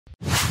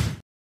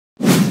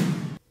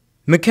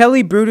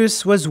Mikelly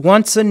Brutus was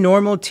once a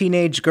normal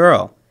teenage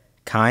girl,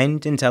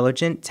 kind,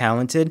 intelligent,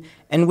 talented,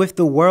 and with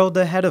the world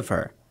ahead of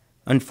her.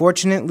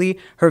 Unfortunately,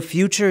 her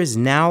future is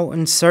now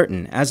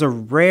uncertain as a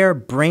rare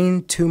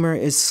brain tumor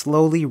is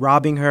slowly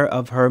robbing her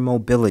of her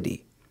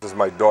mobility. This is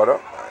my daughter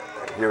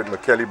here at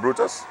Mikelly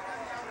Brutus.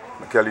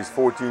 Mikelly's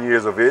 14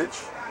 years of age,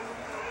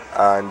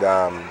 and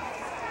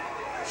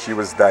she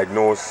was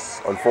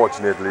diagnosed,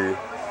 unfortunately,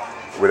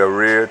 with a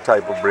rare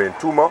type of brain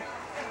tumor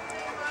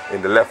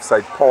in the left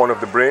side corner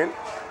of the brain,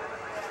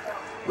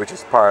 which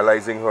is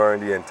paralyzing her in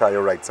the entire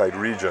right side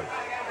region.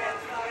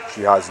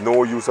 She has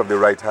no use of the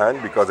right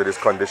hand because of this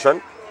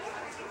condition.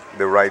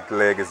 The right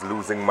leg is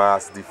losing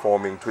mass,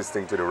 deforming,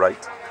 twisting to the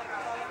right.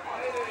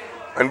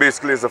 And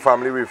basically, as a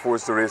family, we were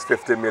forced to raise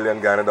 50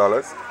 million Ghana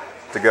dollars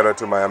to get her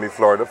to Miami,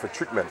 Florida for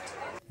treatment.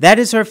 That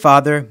is her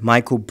father,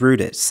 Michael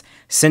Brutus.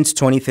 Since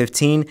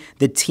 2015,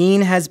 the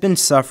teen has been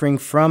suffering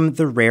from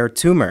the rare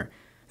tumor.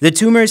 The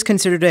tumor is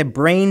considered a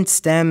brain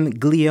stem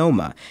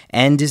glioma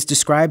and is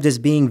described as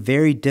being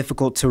very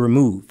difficult to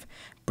remove.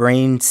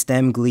 Brain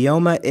stem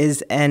glioma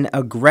is an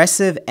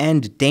aggressive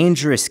and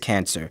dangerous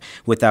cancer.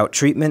 Without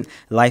treatment,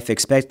 life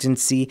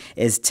expectancy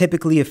is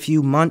typically a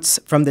few months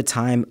from the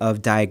time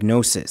of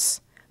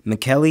diagnosis.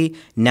 Mikelly,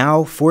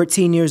 now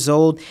 14 years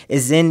old,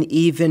 is in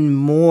even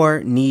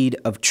more need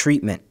of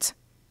treatment.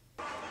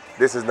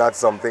 This is not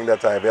something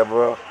that I've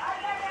ever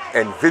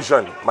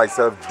envisioned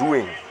myself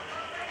doing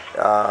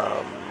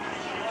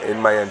in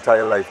my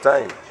entire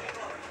lifetime.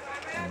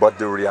 But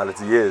the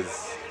reality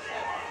is,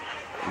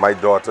 my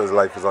daughter's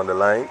life is on the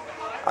line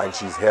and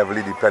she's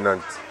heavily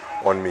dependent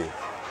on me.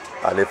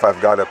 And if I've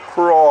got to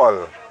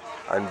crawl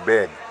and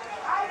beg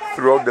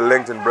throughout the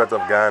length and breadth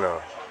of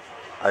Ghana,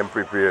 I'm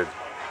prepared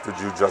to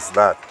do just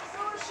that.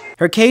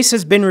 Her case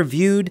has been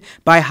reviewed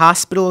by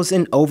hospitals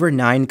in over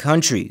 9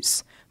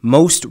 countries.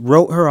 Most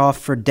wrote her off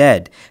for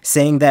dead,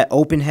 saying that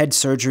open head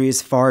surgery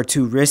is far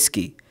too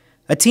risky.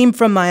 A team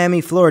from Miami,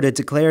 Florida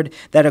declared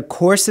that a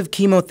course of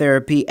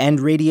chemotherapy and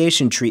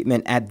radiation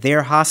treatment at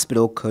their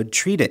hospital could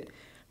treat it.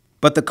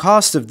 But the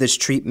cost of this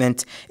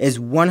treatment is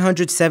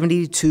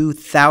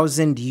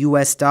 $172,000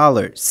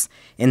 US.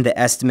 In the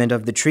estimate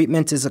of the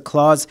treatment is a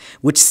clause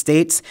which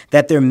states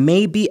that there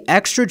may be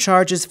extra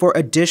charges for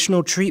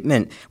additional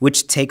treatment,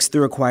 which takes the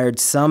required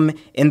sum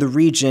in the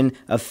region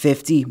of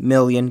 50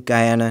 million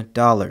Guyana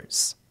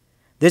dollars.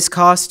 This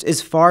cost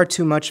is far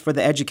too much for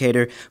the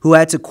educator who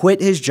had to quit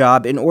his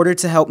job in order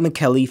to help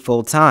Mikelly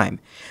full-time.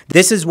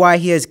 This is why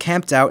he has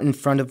camped out in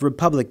front of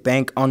Republic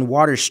Bank on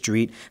Water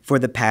Street for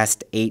the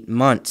past 8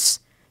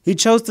 months. He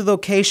chose the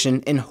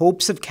location in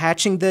hopes of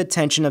catching the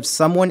attention of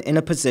someone in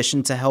a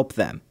position to help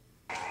them.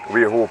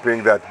 We are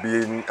hoping that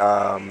being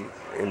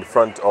in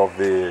front of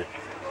the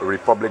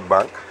Republic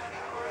Bank,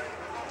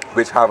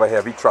 which have a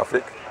heavy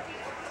traffic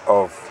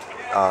of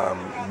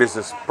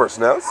business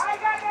personnel,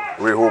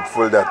 we're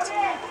hopeful that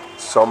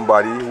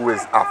somebody who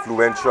is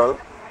affluential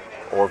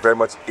or very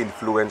much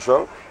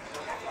influential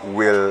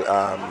will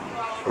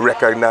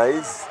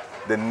recognize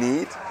the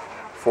need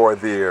for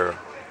their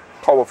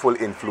powerful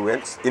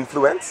influence and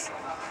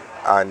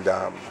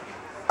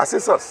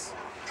assist us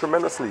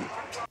tremendously.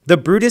 The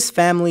Brutus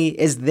family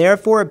is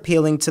therefore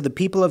appealing to the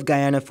people of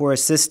Guyana for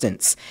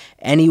assistance.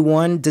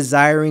 Anyone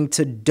desiring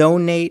to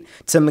donate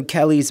to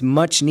Mikelly's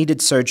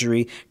much-needed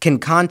surgery can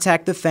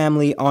contact the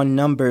family on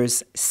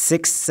numbers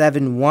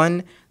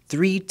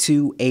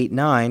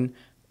 671-3289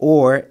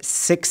 or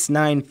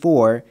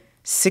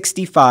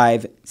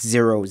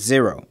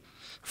 694-6500.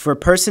 For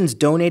persons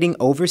donating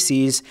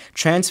overseas,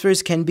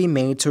 transfers can be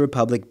made to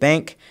Republic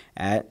Bank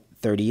at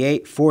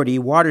 3840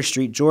 Water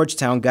Street,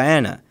 Georgetown,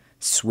 Guyana.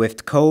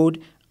 Swift code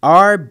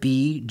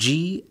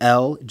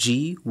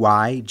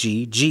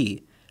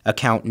RBGLGYGG.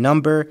 Account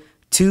number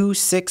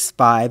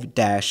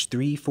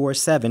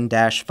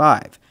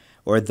 265-347-5.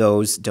 Or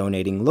those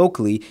donating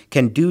locally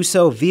can do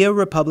so via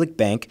Republic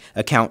Bank,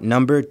 account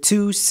number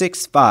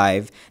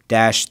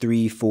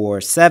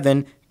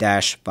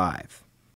 265-347-5.